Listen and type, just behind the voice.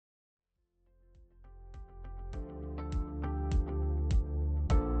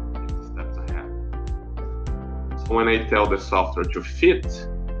when I tell the software to fit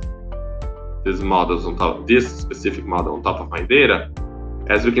these models on top, this specific model on top of my data,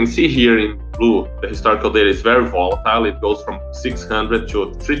 as we can see here in blue, the historical data is very volatile. It goes from 600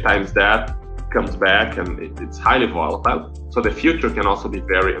 to 3 times that, comes back, and it's highly volatile. So the future can also be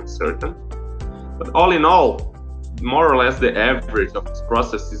very uncertain. But all in all, more or less the average of this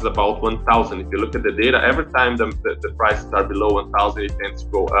process is about 1,000. If you look at the data, every time the prices are below 1,000, it tends to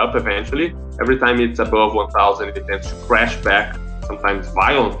go up eventually. Every time it's above 1,000, it tends to crash back, sometimes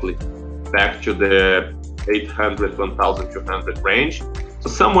violently, back to the 800, 1,200 range. So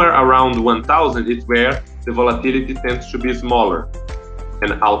somewhere around 1,000 is where the volatility tends to be smaller.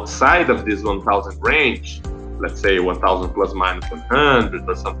 And outside of this 1,000 range, let's say 1,000 plus minus 100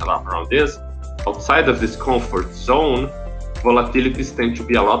 or something around this, outside of this comfort zone, volatilities tend to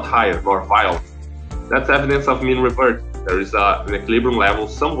be a lot higher, more violent. That's evidence of mean revert. There is an equilibrium level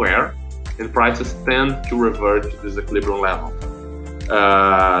somewhere, and prices tend to revert to this equilibrium level.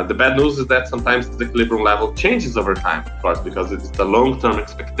 The bad news is that sometimes the equilibrium level changes over time, of course, because it's the long-term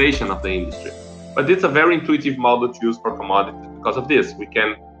expectation of the industry. But it's a very intuitive model to use for commodities because of this. We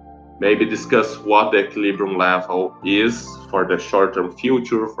can maybe discuss what the equilibrium level is for the short-term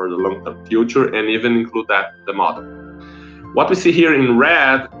future, for the long-term future, and even include that in the model. What we see here in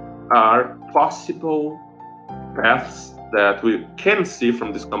red are possible paths that we can see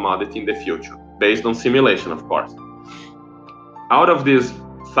from this commodity in the future, based on simulation, of course. Out of these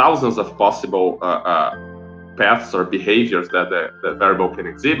thousands of possible paths or behaviors that the variable can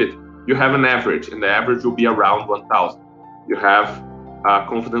exhibit, you have an average, and the average will be around 1,000. You have a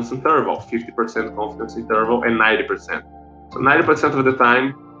confidence interval, 50% confidence interval and 90%. So 90% of the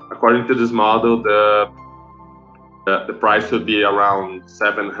time, according to this model, the price would be around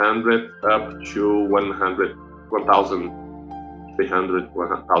 700 up to 1,300,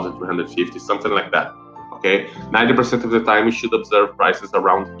 1,250, something like that. Okay, 90% of the time we should observe prices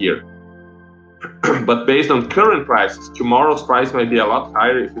around here. But based on current prices, tomorrow's price might be a lot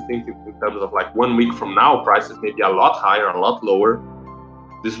higher. If you think in terms of like 1 week from now, prices may be a lot higher, a lot lower.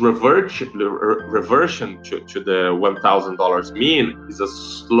 This reversion to the $1,000 mean is a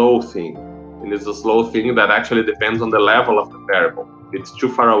slow thing. And it's a slow thing that actually depends on the level of the variable. If it's too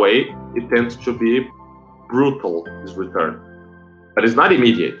far away, it tends to be brutal, this return. But it's not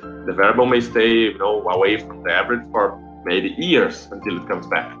immediate. The variable may stay, away from the average for maybe years until it comes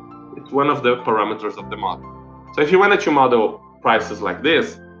back. It's one of the parameters of the model. So if you wanted to model prices like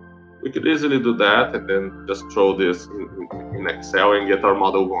this, we could easily do that and then just throw this in Excel and get our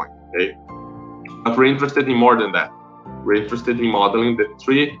model going, okay? But we're interested in more than that. We're interested in modeling the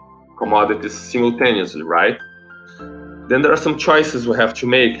 3 commodities simultaneously, right? Then there are some choices we have to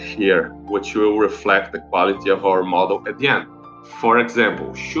make here, which will reflect the quality of our model at the end. For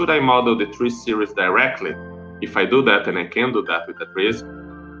example, should I model the 3 series directly? If I do that, and I can do that with at risk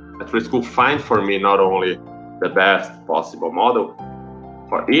will find for me not only the best possible model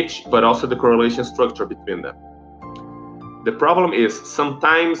for each, but also the correlation structure between them. The problem is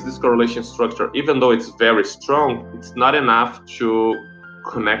sometimes this correlation structure, even though it's very strong, it's not enough to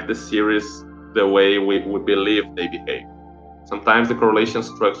connect the series the way we believe they behave. Sometimes the correlation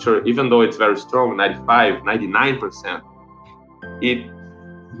structure, even though it's very strong, 95, 99%,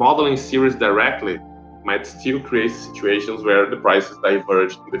 modeling series directly might still create situations where the prices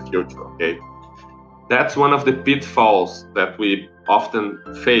diverge in the future, okay? That's one of the pitfalls that we often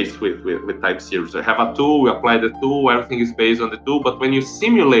face with time series. We have a tool, we apply the tool, everything is based on the tool, but when you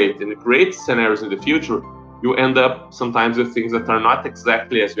simulate and you create scenarios in the future, you end up sometimes with things that are not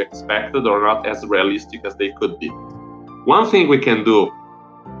exactly as you expected or not as realistic as they could be. One thing we can do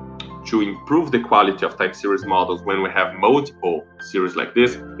to improve the quality of time series models when we have multiple series like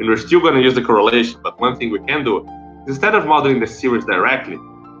this, and we're still going to use the correlation, but one thing we can do is instead of modeling the series directly,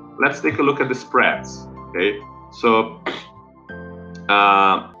 let's take a look at the spreads, okay? So,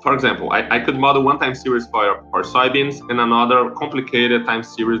 for example, I could model one time series for soybeans and another complicated time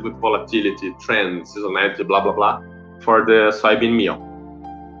series with volatility, trends, seasonality, blah, blah, blah, for the soybean meal.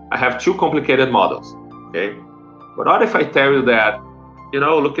 I have 2 complicated models, okay? But what if I tell you that,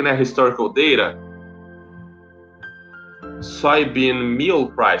 looking at historical data, soybean meal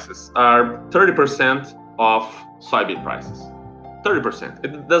prices are 30% of soybean prices. 30%.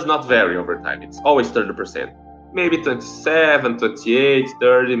 It does not vary over time. It's always 30%. Maybe 27, 28,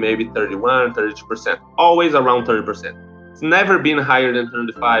 30, maybe 31, 32%. Always around 30%. It's never been higher than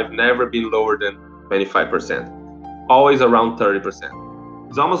 35, never been lower than 25%. Always around 30%.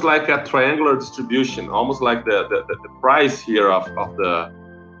 It's almost like a triangular distribution, almost like the price here of the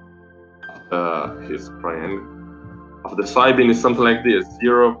soybean is something like this: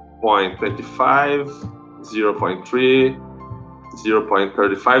 0.25, 0.3,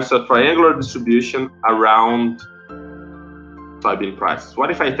 0.35. So triangular distribution around soybean prices. What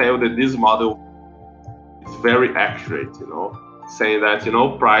if I tell you that this model is very accurate, saying that,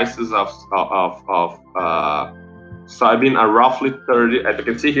 prices of soybean are roughly 30, as you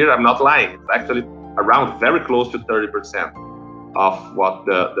can see here, I'm not lying, it's actually around very close to 30% of what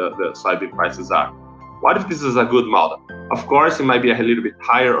the soybean prices are. What if this is a good model? Of course, it might be a little bit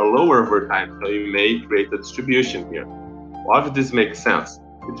higher or lower over time, so you may create a distribution here. What if this makes sense?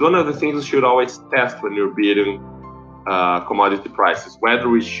 It's one of the things you should always test when you're bidding commodity prices, whether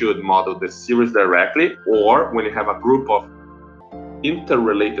we should model the series directly, or when you have a group of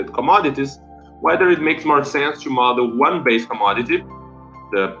interrelated commodities, whether it makes more sense to model one base commodity,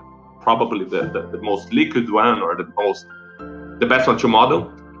 probably the most liquid one, or the best one to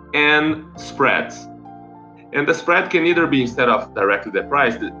model, and spreads. And the spread can either be, instead of directly the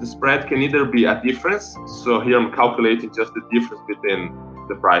price, the spread can either be a difference. So here I'm calculating just the difference between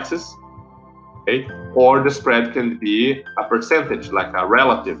the prices, okay? Or the spread can be a percentage, like a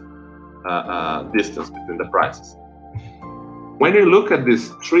relative distance between the prices. When you look at these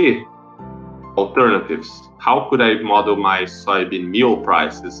three alternatives, how could I model my soybean meal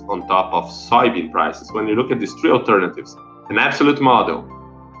prices on top of soybean prices? When you look at these three alternatives, an absolute model,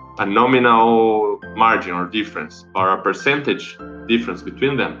 a nominal margin or difference, or a percentage difference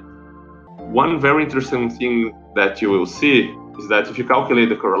between them. One very interesting thing that you will see is that if you calculate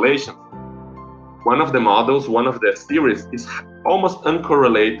the correlation, one of the models, one of the series is almost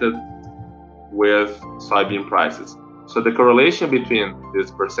uncorrelated with soybean prices. So the correlation between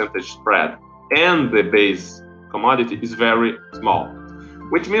this percentage spread and the base commodity is very small,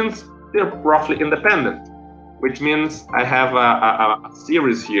 which means they're roughly independent. Which means I have a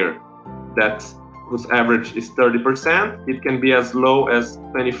series here whose average is 30%. It can be as low as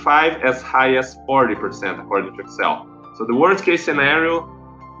 25, as high as 40%, according to Excel. So the worst case scenario,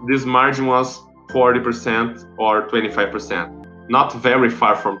 this margin was 40% or 25%, not very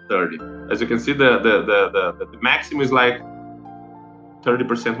far from 30. As you can see, the maximum is like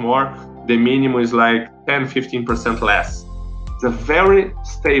 30% more. The minimum is like 10-15% less. It's a very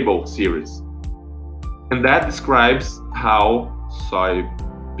stable series. And that describes how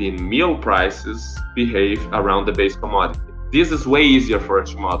soybean meal prices behave around the base commodity. This is way easier for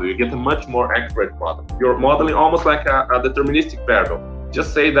us to model. You get a much more accurate model. You're modeling almost like a deterministic variable.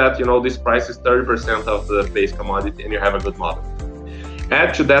 Just say that, this price is 30% of the base commodity and you have a good model.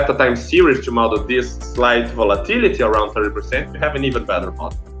 Add to that a time series to model this slight volatility around 30%, you have an even better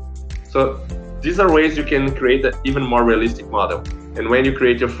model. So these are ways you can create an even more realistic model. And when you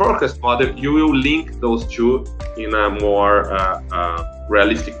create your forecast model, you will link those two in a more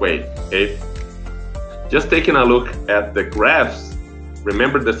realistic way, okay? Just taking a look at the graphs,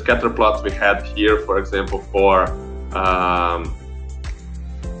 remember the scatter plots we had here, for example, for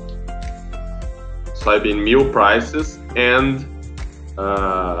soybean meal prices and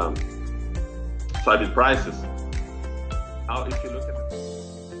soybean prices. Now, if you look at